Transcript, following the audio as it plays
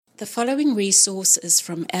The following resource is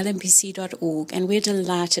from lmpc.org, and we're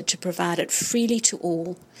delighted to provide it freely to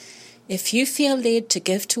all. If you feel led to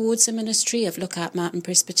give towards the ministry of Lookout Mountain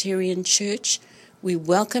Presbyterian Church, we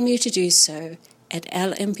welcome you to do so at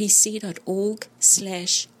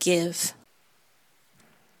lmpc.org/give.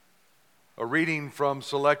 A reading from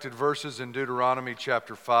selected verses in Deuteronomy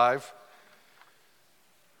chapter 5.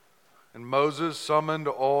 And Moses summoned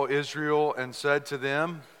all Israel and said to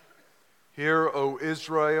them, "Hear, O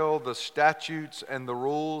Israel, the statutes and the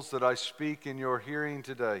rules that I speak in your hearing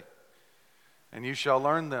today, and you shall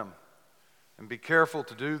learn them, and be careful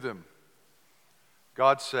to do them."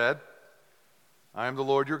 God said, "I am the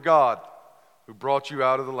Lord your God, who brought you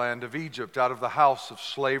out of the land of Egypt, out of the house of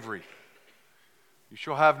slavery. You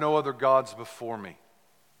shall have no other gods before me.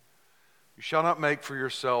 You shall not make for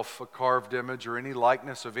yourself a carved image or any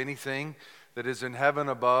likeness of anything that is in heaven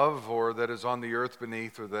above, or that is on the earth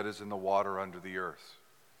beneath, or that is in the water under the earth.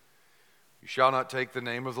 You shall not take the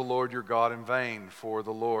name of the Lord your God in vain, for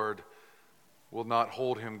the Lord will not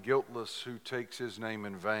hold him guiltless who takes his name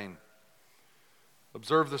in vain.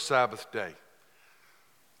 Observe the Sabbath day,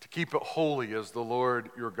 to keep it holy as the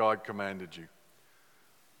Lord your God commanded you.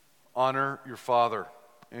 Honor your father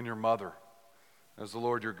and your mother, as the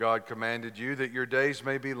Lord your God commanded you, that your days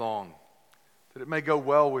may be long, that it may go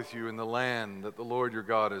well with you in the land that the Lord your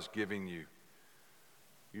God is giving you.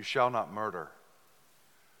 You shall not murder."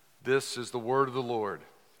 This is the word of the Lord.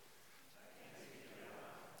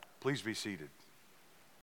 Please be seated.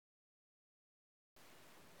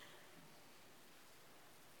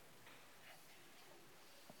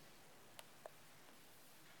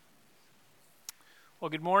 Well,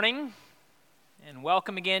 good morning, and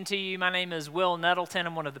welcome again to you. My name is Will Nettleton.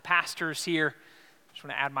 I'm one of the pastors here. Just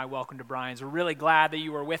want to add my welcome to Brian's. We're really glad that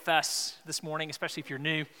you are with us this morning, especially if you're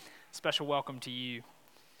new. Special welcome to you.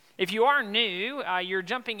 If you are new, you're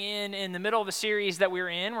jumping in the middle of a series that we're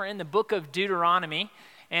in. We're in the book of Deuteronomy,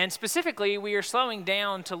 and specifically, we are slowing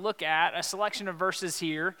down to look at a selection of verses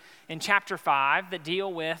here in chapter 5 that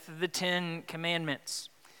deal with the 10 Commandments.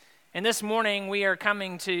 And this morning, we are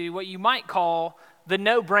coming to what you might call the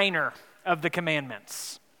no-brainer of the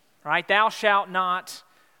commandments, right? Thou shalt not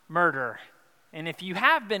murder. And if you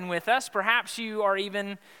have been with us, perhaps you are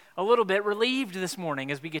even a little bit relieved this morning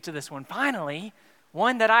as we get to this one. Finally,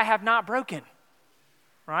 one that I have not broken,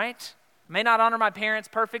 right? I may not honor my parents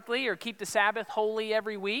perfectly or keep the Sabbath holy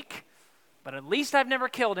every week, but at least I've never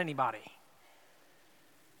killed anybody.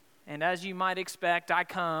 And as you might expect, I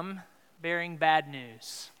come bearing bad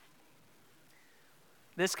news.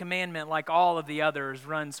 This commandment, like all of the others,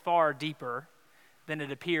 runs far deeper than it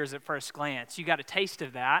appears at first glance. You got a taste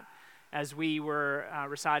of that as we were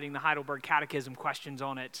reciting the Heidelberg Catechism questions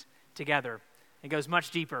on it together. It goes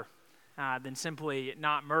much deeper than simply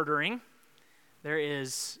not murdering. There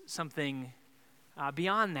is something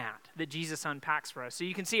beyond that Jesus unpacks for us. So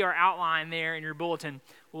you can see our outline there in your bulletin.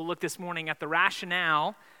 We'll look this morning at the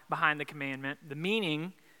rationale behind the commandment, the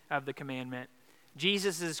meaning of the commandment,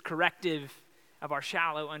 Jesus' corrective of our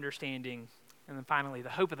shallow understanding, and then finally the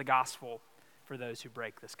hope of the gospel for those who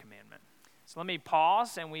break this commandment. So let me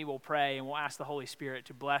pause and we will pray, and we'll ask the Holy Spirit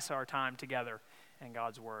to bless our time together in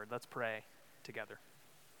God's word. Let's pray together.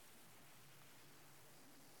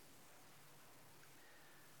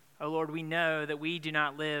 Oh Lord, we know that we do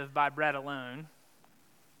not live by bread alone,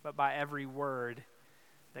 but by every word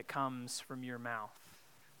that comes from your mouth.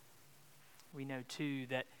 We know too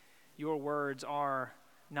that your words are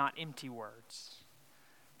not empty words.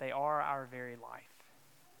 They are our very life.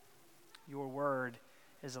 Your word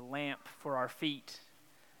is a lamp for our feet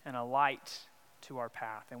and a light to our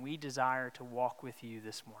path, and we desire to walk with you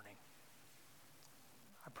this morning.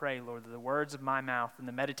 I pray, Lord, that the words of my mouth and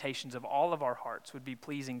the meditations of all of our hearts would be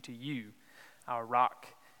pleasing to you, our rock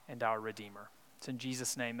and our Redeemer. It's in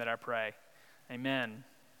Jesus' name that I pray. Amen.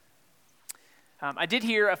 I did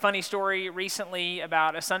hear a funny story recently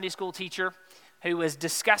about a Sunday school teacher who was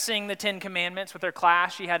discussing the 10 Commandments with her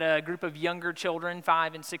class. She had a group of younger children,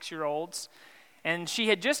 5 and 6-year-olds, and she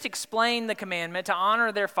had just explained the commandment to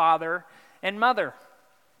honor their father and mother.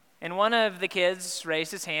 And one of the kids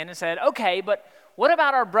raised his hand and said, "Okay, but what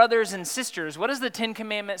about our brothers and sisters? What does the 10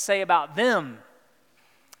 Commandments say about them?"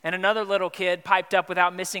 And another little kid piped up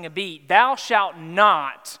without missing a beat, "Thou shalt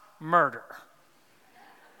not murder."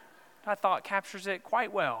 I thought captures it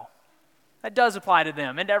quite well. That does apply to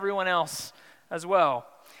them and to everyone else as well.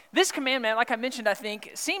 This commandment, like I mentioned, I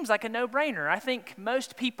think, seems like a no-brainer. I think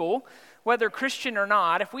most people, whether Christian or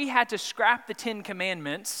not, if we had to scrap the 10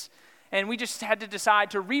 Commandments and we just had to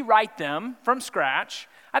decide to rewrite them from scratch,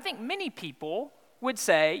 I think many people would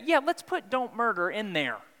say, yeah, let's put don't murder in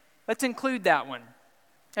there. Let's include that one.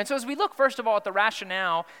 And so as we look, first of all, at the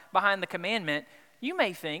rationale behind the commandment, you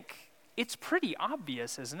may think it's pretty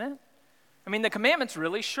obvious, isn't it? I mean, the commandment's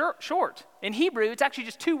really short. In Hebrew, it's actually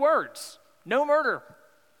just 2 words. No murder.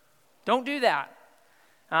 Don't do that.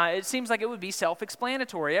 It seems like it would be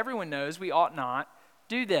self-explanatory. Everyone knows we ought not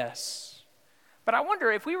do this. But I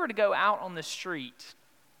wonder if we were to go out on the street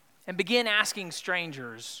and begin asking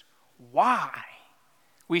strangers why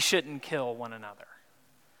we shouldn't kill one another.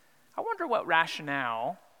 I wonder what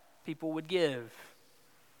rationale people would give.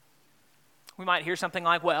 We might hear something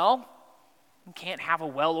like, well, you can't have a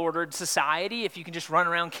well-ordered society if you can just run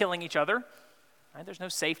around killing each other. Right? There's no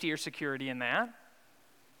safety or security in that.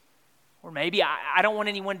 Or maybe I don't want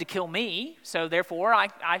anyone to kill me, so therefore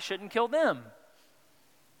I shouldn't kill them.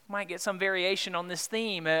 Might get some variation on this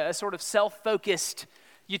theme, a sort of self-focused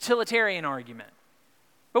utilitarian argument.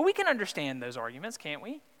 But we can understand those arguments, can't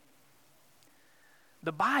we?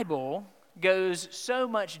 The Bible goes so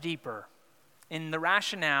much deeper in the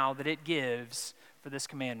rationale that it gives for this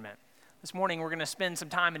commandment. This morning we're going to spend some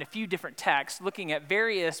time in a few different texts looking at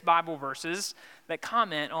various Bible verses that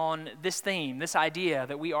comment on this theme, this idea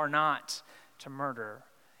that we are not to murder.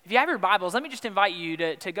 If you have your Bibles, let me just invite you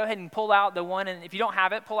to go ahead and pull out the one, and if you don't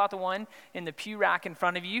have it, pull out the one in the pew rack in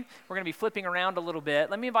front of you. We're going to be flipping around a little bit.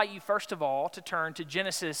 Let me invite you first of all to turn to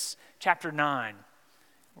Genesis chapter 9.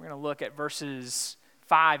 We're going to look at verses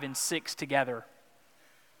 5 and 6 together.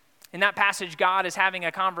 In that passage, God is having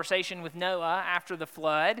a conversation with Noah after the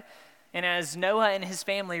flood. And as Noah and his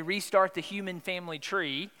family restart the human family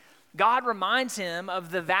tree, God reminds him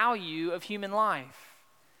of the value of human life.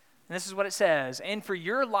 And this is what it says: "And for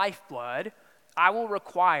your lifeblood, I will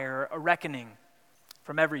require a reckoning.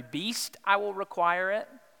 From every beast I will require it,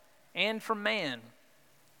 and from man.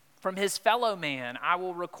 From his fellow man I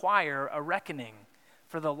will require a reckoning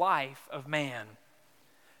for the life of man.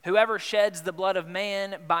 Whoever sheds the blood of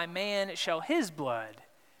man, by man shall his blood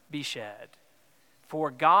be shed. For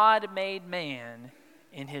God made man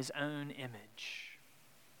in his own image."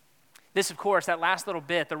 This, of course, that last little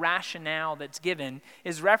bit, the rationale that's given,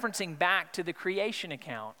 is referencing back to the creation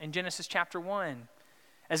account in Genesis chapter 1.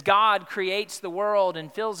 As God creates the world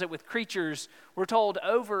and fills it with creatures, we're told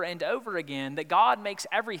over and over again that God makes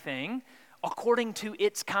everything according to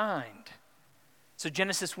its kind. So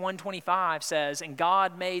Genesis 1:25 says, "And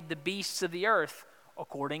God made the beasts of the earth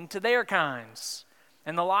according to their kinds,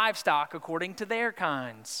 and the livestock according to their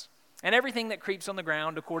kinds, and everything that creeps on the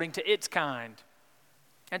ground according to its kind."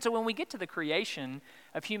 And so when we get to the creation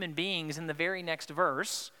of human beings in the very next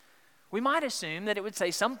verse, we might assume that it would say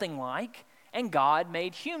something like, "And God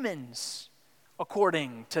made humans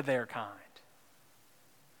according to their kind."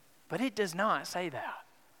 But it does not say that.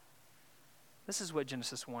 This is what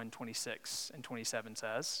Genesis 1:26 and 27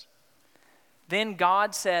 says. "Then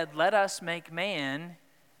God said, 'Let us make man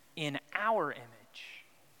in our image,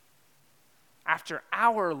 after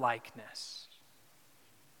our likeness.'"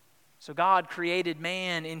 So God created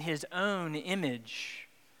man in his own image.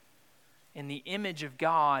 In the image of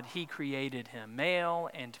God, he created him. Male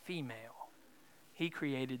and female, he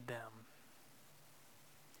created them.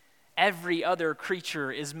 Every other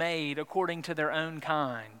creature is made according to their own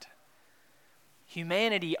kind.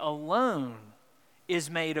 Humanity alone is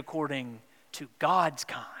made according to God's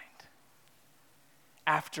kind,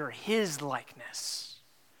 after his likeness.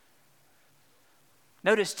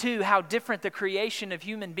 Notice, too, how different the creation of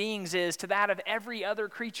human beings is to that of every other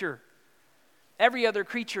creature. Every other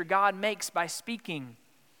creature God makes by speaking.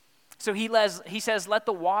 So he says, "Let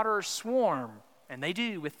the waters swarm," and they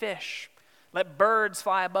do with fish. "Let birds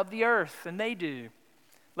fly above the earth," and they do.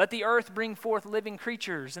 "Let the earth bring forth living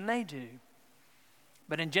creatures," and they do.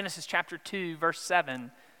 But in Genesis chapter 2, verse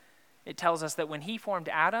 7, it tells us that when he formed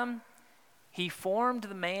Adam, he formed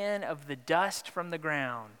the man of the dust from the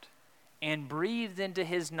ground and breathed into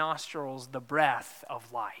his nostrils the breath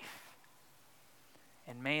of life.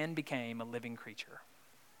 And man became a living creature.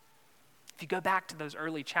 If you go back to those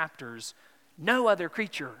early chapters, no other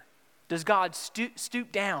creature does God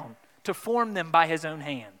stoop down to form them by his own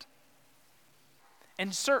hand.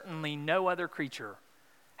 And certainly no other creature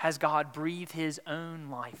has God breathed his own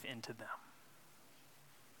life into them.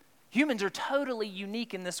 Humans are totally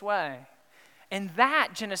unique in this way. And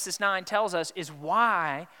that, Genesis 9 tells us, is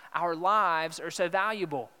why our lives are so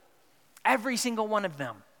valuable. Every single one of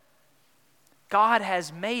them. God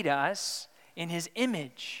has made us in his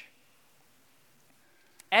image.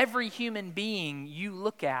 Every human being you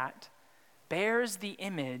look at bears the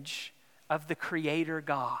image of the Creator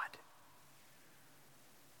God.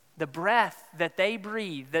 The breath that they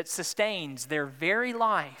breathe that sustains their very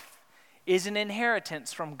life is an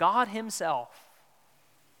inheritance from God himself.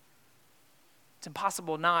 It's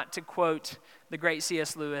impossible not to quote the great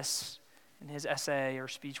C.S. Lewis in his essay or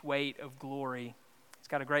speech, Weight of Glory.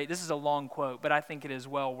 This is a long quote, but I think it is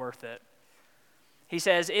well worth it. He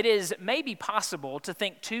says, "It is maybe possible to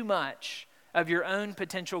think too much of your own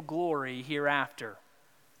potential glory hereafter,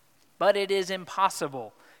 but it is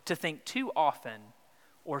impossible to think too often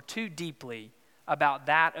or too deeply about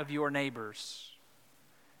that of your neighbors.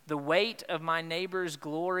 The weight of my neighbor's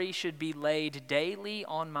glory should be laid daily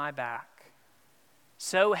on my back.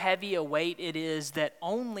 So heavy a weight it is that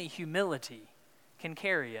only humility can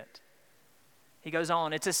carry it." He goes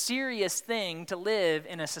on, "It's a serious thing to live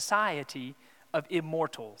in a society of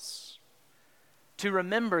immortals. To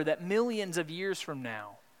remember that millions of years from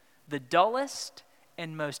now, the dullest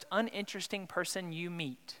and most uninteresting person you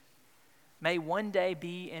meet may one day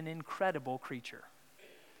be an incredible creature,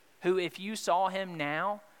 who if you saw him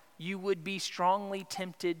now, you would be strongly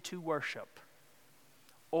tempted to worship,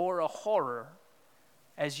 or a horror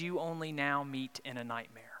as you only now meet in a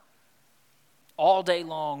nightmare. All day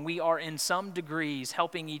long, we are in some degrees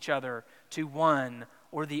helping each other to one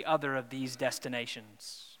or the other of these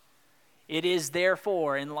destinations. It is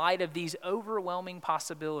therefore, in light of these overwhelming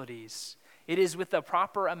possibilities, it is with the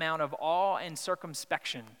proper amount of awe and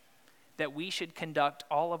circumspection that we should conduct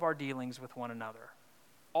all of our dealings with one another.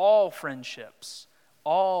 All friendships,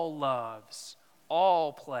 all loves,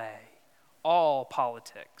 all play, all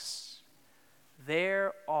politics.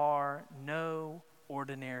 There are no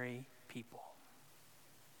ordinary people.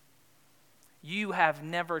 You have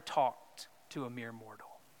never talked to a mere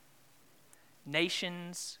mortal.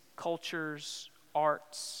 Nations, cultures,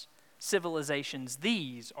 arts, civilizations,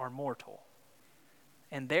 these are mortal.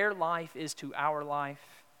 And their life is to our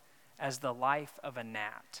life as the life of a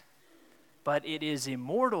gnat. But it is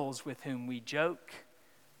immortals with whom we joke,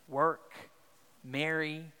 work,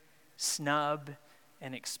 marry, snub,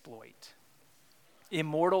 and exploit.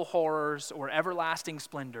 Immortal horrors or everlasting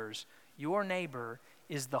splendors, your neighbor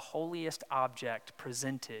is the holiest object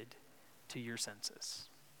presented to your senses."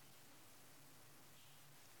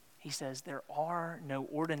 He says there are no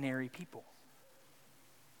ordinary people.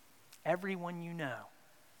 Everyone you know,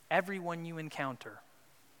 everyone you encounter,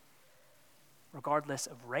 regardless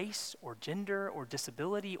of race or gender or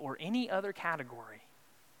disability or any other category,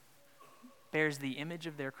 bears the image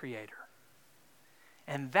of their Creator.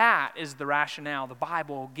 And that is the rationale the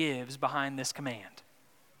Bible gives behind this command.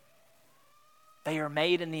 They are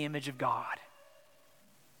made in the image of God.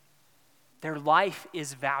 Their life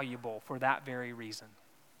is valuable for that very reason.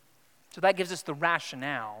 So that gives us the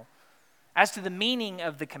rationale. As to the meaning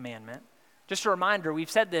of the commandment, just a reminder,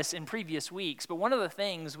 we've said this in previous weeks, but one of the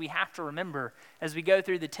things we have to remember as we go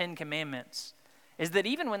through the 10 Commandments is that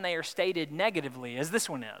even when they are stated negatively, as this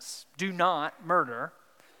one is, do not murder,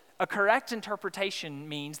 a correct interpretation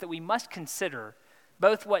means that we must consider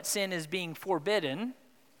both what sin is being forbidden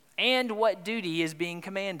and what duty is being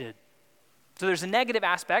commanded. So there's a negative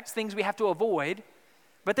aspect, things we have to avoid,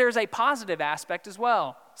 but there's a positive aspect as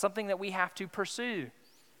well, something that we have to pursue,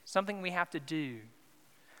 something we have to do.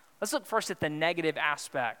 Let's look first at the negative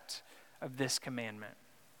aspect of this commandment.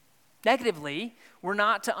 Negatively, we're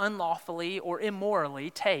not to unlawfully or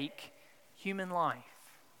immorally take human life.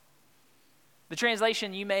 The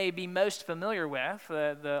translation you may be most familiar with,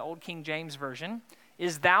 the Old King James Version,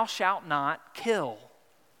 is "thou shalt not kill."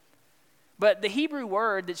 But the Hebrew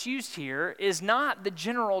word that's used here is not the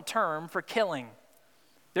general term for killing.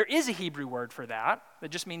 There is a Hebrew word for that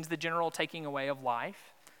just means the general taking away of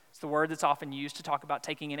life. It's the word that's often used to talk about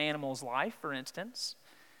taking an animal's life, for instance.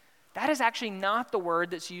 That is actually not the word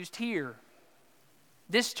that's used here.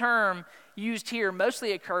 This term used here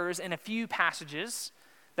mostly occurs in a few passages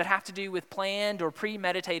that have to do with planned or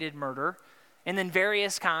premeditated murder and then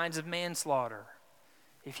various kinds of manslaughter.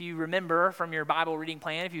 If you remember from your Bible reading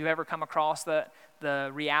plan, if you've ever come across the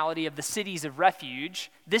reality of the cities of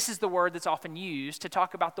refuge, this is the word that's often used to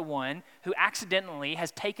talk about the one who accidentally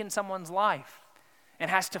has taken someone's life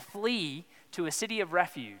and has to flee to a city of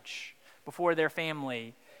refuge before their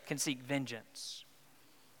family can seek vengeance.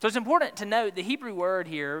 So it's important to note the Hebrew word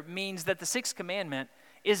here means that the sixth commandment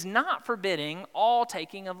is not forbidding all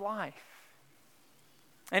taking of life.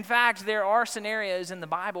 In fact, there are scenarios in the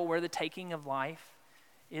Bible where the taking of life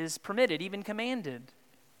is permitted, even commanded.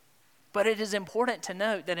 But it is important to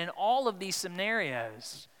note that in all of these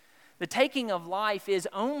scenarios, the taking of life is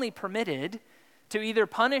only permitted to either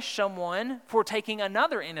punish someone for taking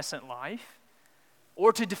another innocent life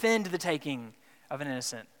or to defend the taking of an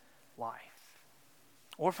innocent life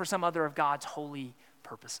or for some other of God's holy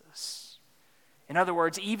purposes. In other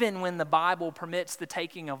words, even when the Bible permits the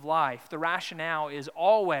taking of life, the rationale is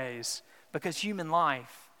always because human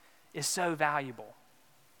life is so valuable.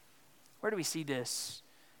 Where do we see this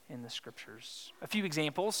in the scriptures? A few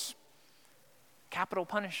examples. Capital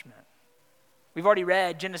punishment. We've already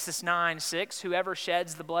read Genesis 9:6, whoever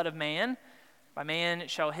sheds the blood of man, by man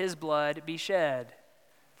shall his blood be shed.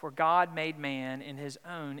 For God made man in his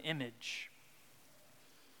own image.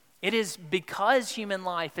 It is because human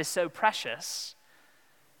life is so precious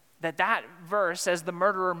that verse says the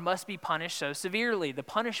murderer must be punished so severely. The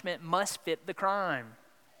punishment must fit the crime.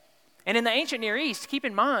 And in the ancient Near East, keep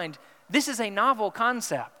in mind, this is a novel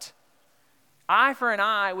concept. Eye for an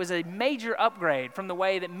eye was a major upgrade from the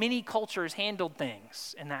way that many cultures handled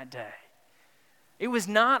things in that day. It was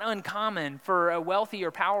not uncommon for a wealthy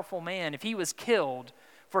or powerful man, if he was killed,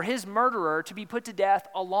 for his murderer to be put to death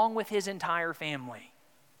along with his entire family.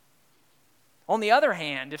 On the other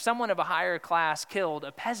hand, if someone of a higher class killed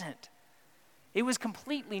a peasant, it was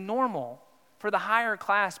completely normal for the higher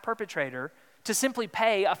class perpetrator to simply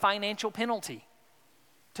pay a financial penalty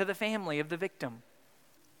to the family of the victim.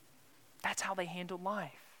 That's how they handled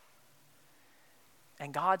life.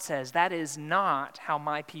 And God says, that is not how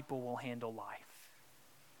my people will handle life.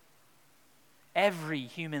 Every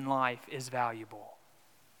human life is valuable.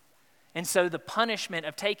 And so the punishment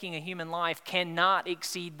of taking a human life cannot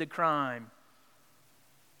exceed the crime.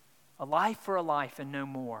 A life for a life and no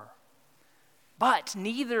more. But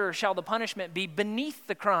neither shall the punishment be beneath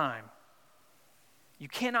the crime. You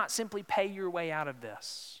cannot simply pay your way out of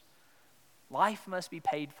this. Life must be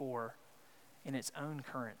paid for in its own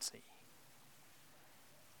currency.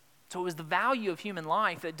 So it was the value of human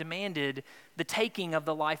life that demanded the taking of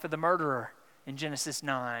the life of the murderer in Genesis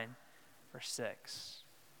 9, verse 6.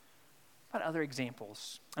 What other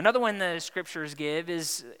examples? Another one the scriptures give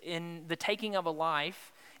is in the taking of a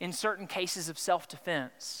life in certain cases of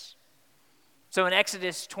self-defense. So in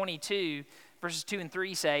Exodus 22, verses 2 and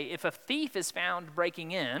 3 say, if a thief is found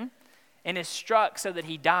breaking in and is struck so that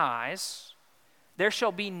he dies, there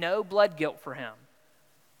shall be no blood guilt for him.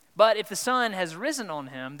 But if the sun has risen on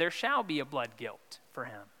him, there shall be a blood guilt for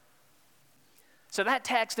him. So that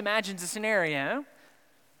text imagines a scenario,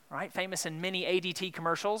 right, famous in many ADT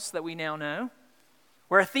commercials that we now know,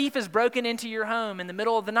 where a thief has broken into your home in the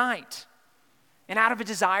middle of the night. And out of a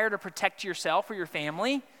desire to protect yourself or your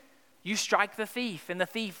family, you strike the thief, and the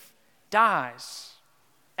thief dies.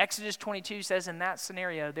 Exodus 22 says in that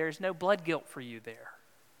scenario, there's no blood guilt for you there.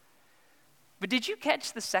 But did you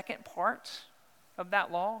catch the second part of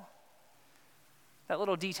that law? That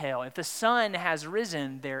little detail. If the sun has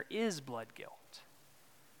risen, there is blood guilt.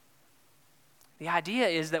 The idea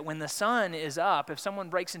is that when the sun is up, if someone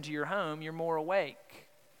breaks into your home, you're more awake.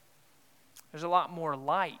 There's a lot more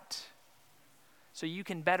light. So you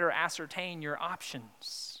can better ascertain your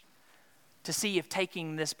options to see if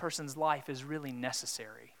taking this person's life is really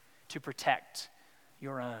necessary to protect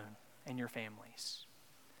your own and your families.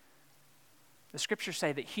 The scriptures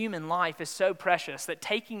say that human life is so precious that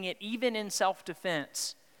taking it even in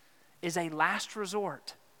self-defense is a last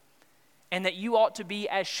resort, and that you ought to be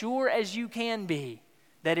as sure as you can be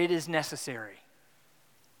that it is necessary.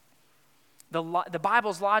 The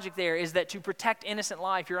Bible's logic there is that to protect innocent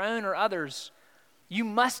life, your own or others, you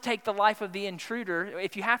must take the life of the intruder.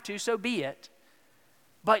 If you have to, so be it.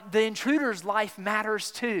 But the intruder's life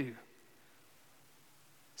matters too.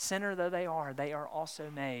 Sinner though they are also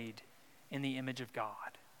made in the image of God.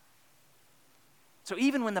 So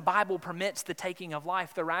even when the Bible permits the taking of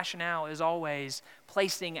life, the rationale is always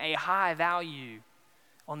placing a high value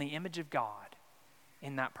on the image of God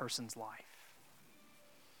in that person's life.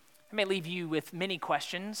 I may leave you with many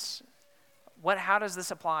questions. How does this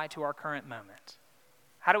apply to our current moment?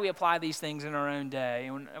 How do we apply these things in our own day?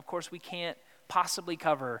 And of course, we can't possibly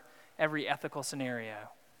cover every ethical scenario.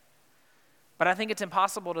 But I think it's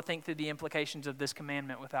impossible to think through the implications of this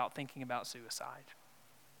commandment without thinking about suicide.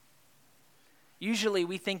 Usually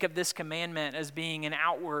we think of this commandment as being an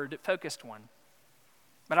outward-focused one.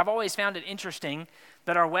 But I've always found it interesting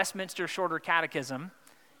that our Westminster Shorter Catechism,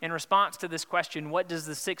 in response to this question, what does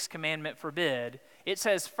the sixth commandment forbid? It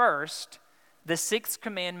says first, the sixth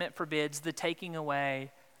commandment forbids the taking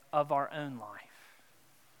away of our own life,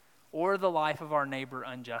 or the life of our neighbor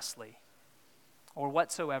unjustly, or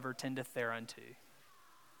whatsoever tendeth thereunto.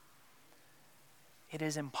 It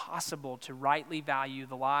is impossible to rightly value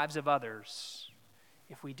the lives of others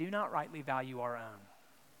if we do not rightly value our own.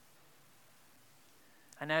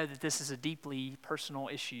 I know that this is a deeply personal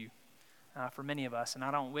issue for many of us, and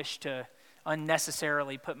I don't wish to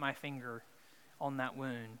unnecessarily put my finger on that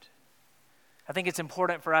wound. I think it's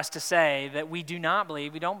important for us to say that we don't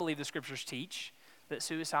believe the scriptures teach that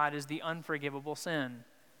suicide is the unforgivable sin.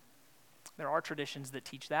 There are traditions that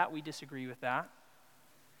teach that. We disagree with that.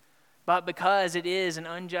 but because it is an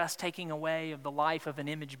unjust taking away of the life of an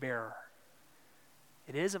image bearer,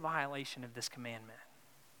 it is a violation of this commandment.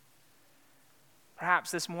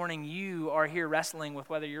 Perhaps this morning you are here wrestling with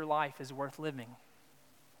whether your life is worth living.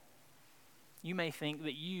 You may think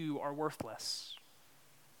that you are worthless.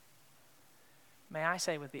 May I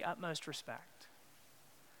say with the utmost respect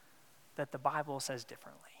that the Bible says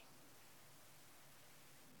differently.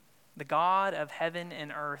 The God of heaven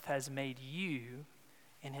and earth has made you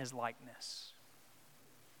in his likeness.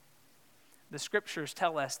 The scriptures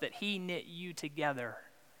tell us that he knit you together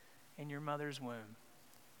in your mother's womb.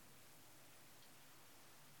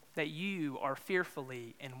 That you are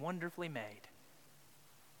fearfully and wonderfully made.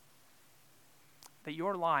 That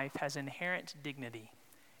your life has inherent dignity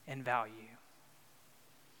and value.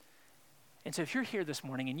 And so if you're here this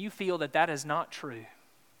morning and you feel that that is not true,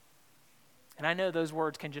 and I know those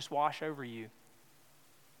words can just wash over you,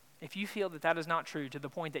 if you feel that that is not true to the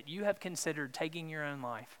point that you have considered taking your own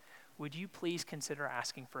life, would you please consider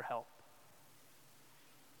asking for help?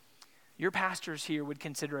 Your pastors here would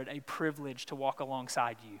consider it a privilege to walk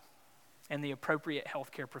alongside you and the appropriate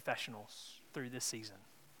healthcare professionals through this season.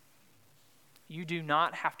 You do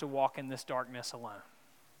not have to walk in this darkness alone.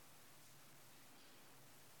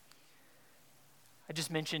 I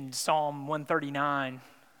just mentioned Psalm 139,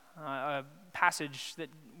 a passage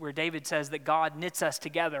where David says that God knits us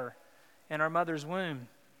together in our mother's womb.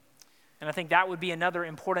 And I think that would be another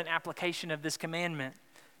important application of this commandment.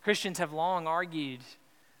 Christians have long argued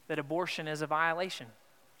that abortion is a violation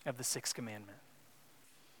of the sixth commandment.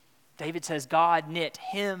 David says God knit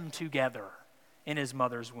him together in his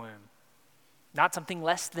mother's womb. Not something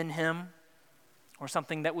less than him or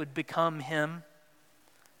something that would become him.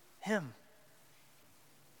 Him.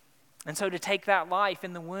 And so to take that life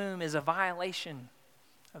in the womb is a violation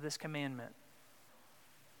of this commandment.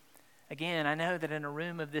 Again, I know that in a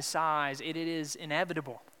room of this size, it is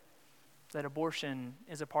inevitable that abortion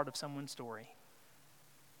is a part of someone's story.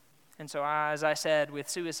 And so as I said with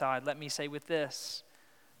suicide, let me say with this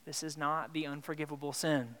is not the unforgivable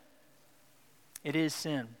sin. It is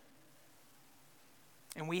sin.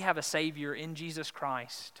 And we have a Savior in Jesus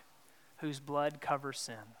Christ whose blood covers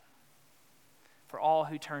sin for all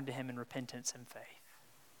who turn to him in repentance and faith.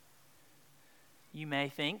 You may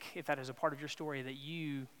think, if that is a part of your story, that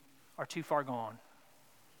you are too far gone.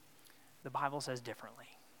 The Bible says differently.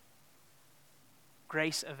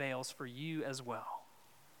 Grace avails for you as well.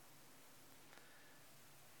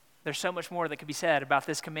 There's so much more that could be said about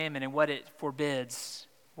this commandment and what it forbids.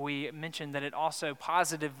 We mentioned that it also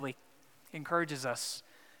positively encourages us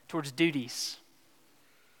towards duties,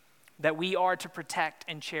 that we are to protect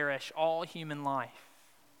and cherish all human life.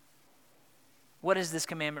 What does this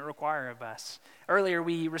commandment require of us? Earlier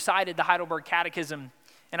we recited the Heidelberg Catechism,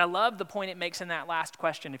 and I love the point it makes in that last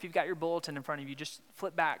question. If you've got your bulletin in front of you, just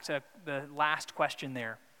flip back to the last question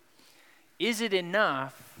there. Is it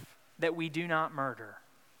enough that we do not murder?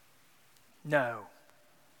 No.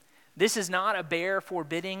 This is not a bare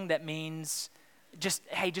forbidding that means just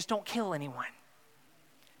don't kill anyone.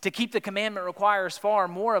 To keep the commandment requires far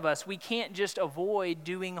more of us. We can't just avoid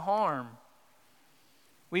doing harm.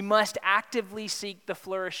 We must actively seek the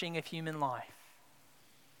flourishing of human life.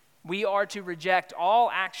 We are to reject all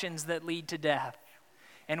actions that lead to death,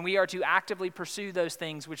 and we are to actively pursue those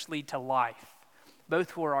things which lead to life,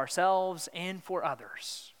 both for ourselves and for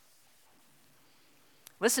others.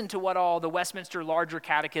 Listen to what all the Westminster Larger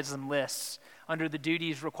Catechism lists under the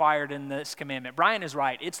duties required in this commandment. Brian is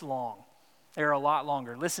right, it's long. They're a lot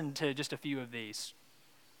longer. Listen to just a few of these.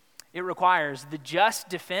 It requires the just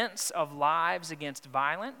defense of lives against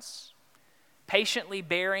violence, patiently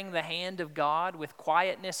bearing the hand of God with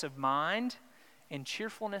quietness of mind and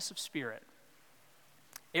cheerfulness of spirit.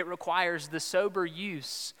 It requires the sober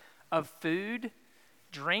use of food,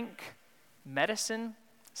 drink, medicine,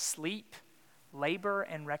 sleep, labor,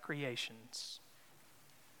 and recreations.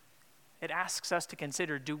 It asks us to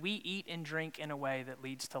consider, do we eat and drink in a way that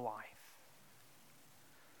leads to life?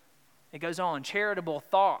 It goes on, charitable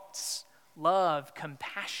thoughts, love,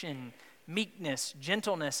 compassion, meekness,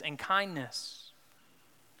 gentleness, and kindness,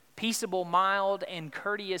 peaceable, mild, and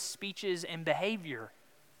courteous speeches and behavior.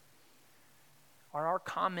 Are our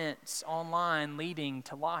comments online leading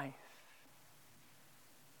to life?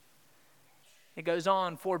 It goes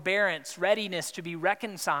on, forbearance, readiness to be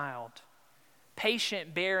reconciled,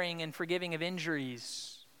 patient bearing and forgiving of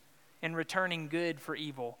injuries, and returning good for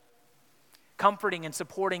evil, comforting and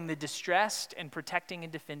supporting the distressed, and protecting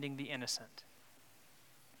and defending the innocent.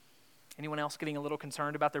 Anyone else getting a little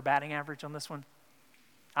concerned about their batting average on this one?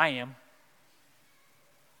 I am.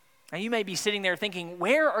 Now you may be sitting there thinking,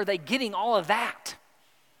 where are they getting all of that?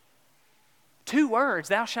 2 words,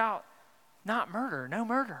 thou shalt not murder, no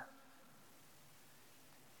murder.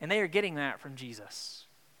 And they are getting that from Jesus.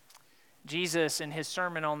 Jesus, in his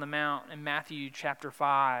Sermon on the Mount in Matthew chapter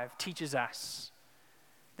 5, teaches us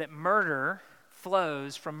that murder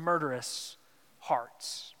flows from murderous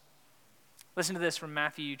hearts. Listen to this from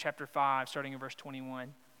Matthew chapter 5, starting in verse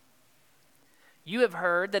 21. You have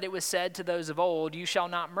heard that it was said to those of old, you shall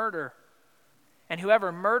not murder, and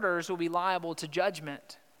whoever murders will be liable to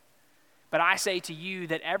judgment. But I say to you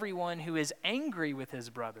that everyone who is angry with his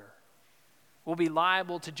brother will be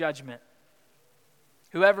liable to judgment.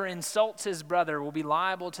 Whoever insults his brother will be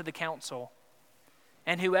liable to the council,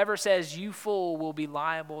 and whoever says, you fool, will be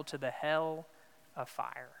liable to the hell of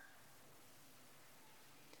fire.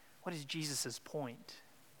 What is Jesus' point?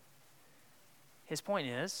 His point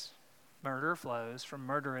is, murder flows from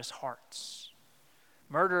murderous hearts.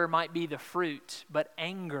 Murder might be the fruit, but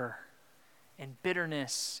anger and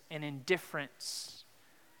bitterness and indifference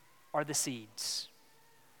are the seeds.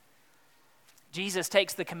 Jesus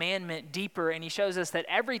takes the commandment deeper, and he shows us that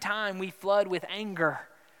every time we flood with anger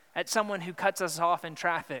at someone who cuts us off in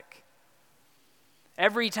traffic,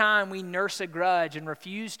 every time we nurse a grudge and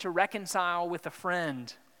refuse to reconcile with a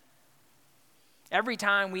friend, every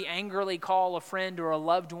time we angrily call a friend or a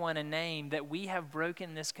loved one a name, that we have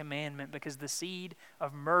broken this commandment because the seed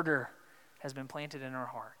of murder has been planted in our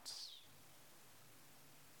hearts,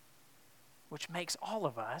 which makes all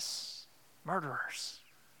of us murderers.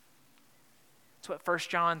 That's what 1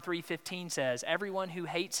 John 3:15 says. Everyone who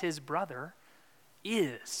hates his brother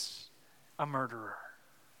is a murderer.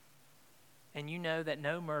 And you know that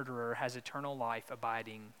no murderer has eternal life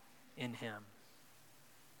abiding in him.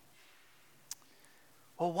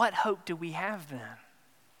 Well, what hope do we have then?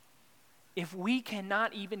 If we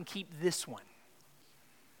cannot even keep this one,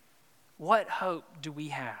 what hope do we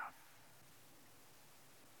have?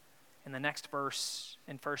 And the next verse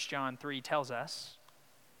in 1 John 3 tells us,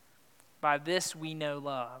 by this we know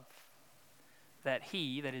love, that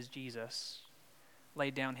he, that is Jesus,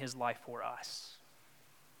 laid down his life for us.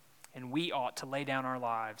 And we ought to lay down our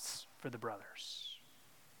lives for the brothers.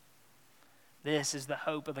 This is the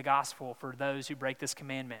hope of the gospel for those who break this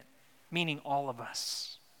commandment, meaning all of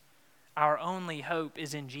us. Our only hope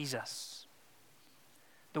is in Jesus,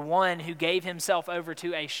 the one who gave himself over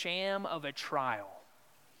to a sham of a trial,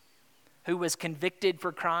 who was convicted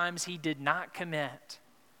for crimes he did not commit,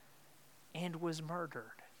 and was murdered,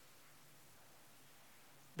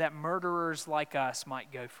 that murderers like us might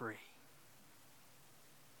go free.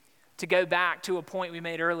 To go back to a point we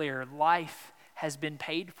made earlier, life has been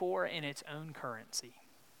paid for in its own currency.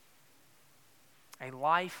 A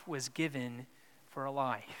life was given for a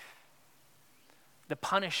life. The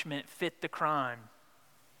punishment fit the crime.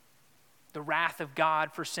 The wrath of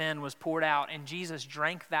God for sin was poured out, and Jesus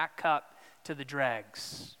drank that cup to the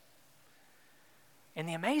dregs. And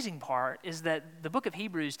the amazing part is that the book of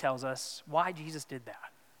Hebrews tells us why Jesus did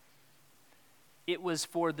that. It was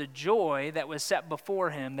for the joy that was set before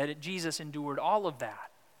him that Jesus endured all of that.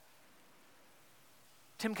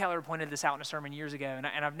 Tim Keller pointed this out in a sermon years ago,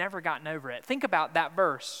 and I've never gotten over it. Think about that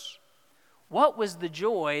verse. What was the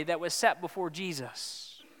joy that was set before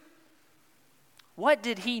Jesus? What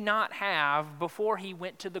did he not have before he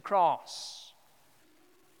went to the cross?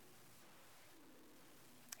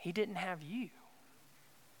 He didn't have you.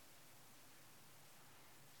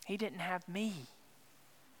 He didn't have me.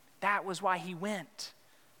 That was why he went,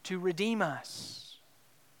 to redeem us.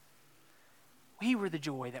 We were the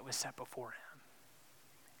joy that was set before him,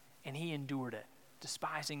 and he endured it,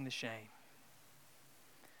 despising the shame.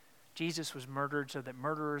 Jesus was murdered so that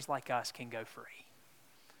murderers like us can go free.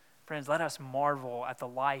 Friends, let us marvel at the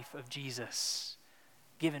life of Jesus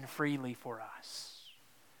given freely for us.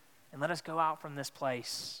 And let us go out from this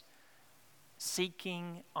place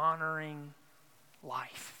seeking, honoring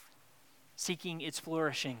life, seeking its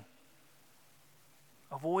flourishing,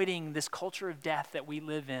 avoiding this culture of death that we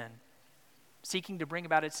live in, seeking to bring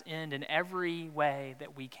about its end in every way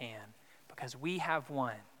that we can, because we have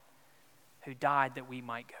one who died that we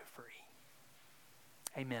might go free.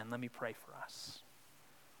 Amen. Let me pray for us.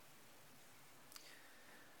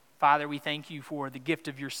 Father, we thank you for the gift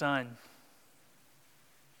of your Son,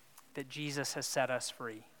 that Jesus has set us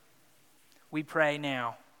free. We pray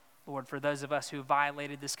now, Lord, for those of us who have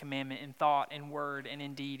violated this commandment in thought, in word, and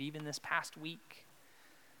in deed, even this past week,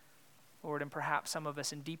 Lord, and perhaps some of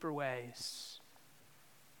us in deeper ways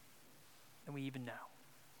than we even know.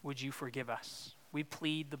 Would you forgive us? We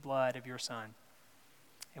plead the blood of your Son,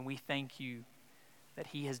 and we thank you that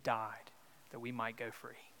he has died that we might go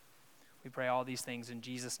free. We pray all these things in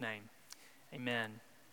Jesus' name. Amen.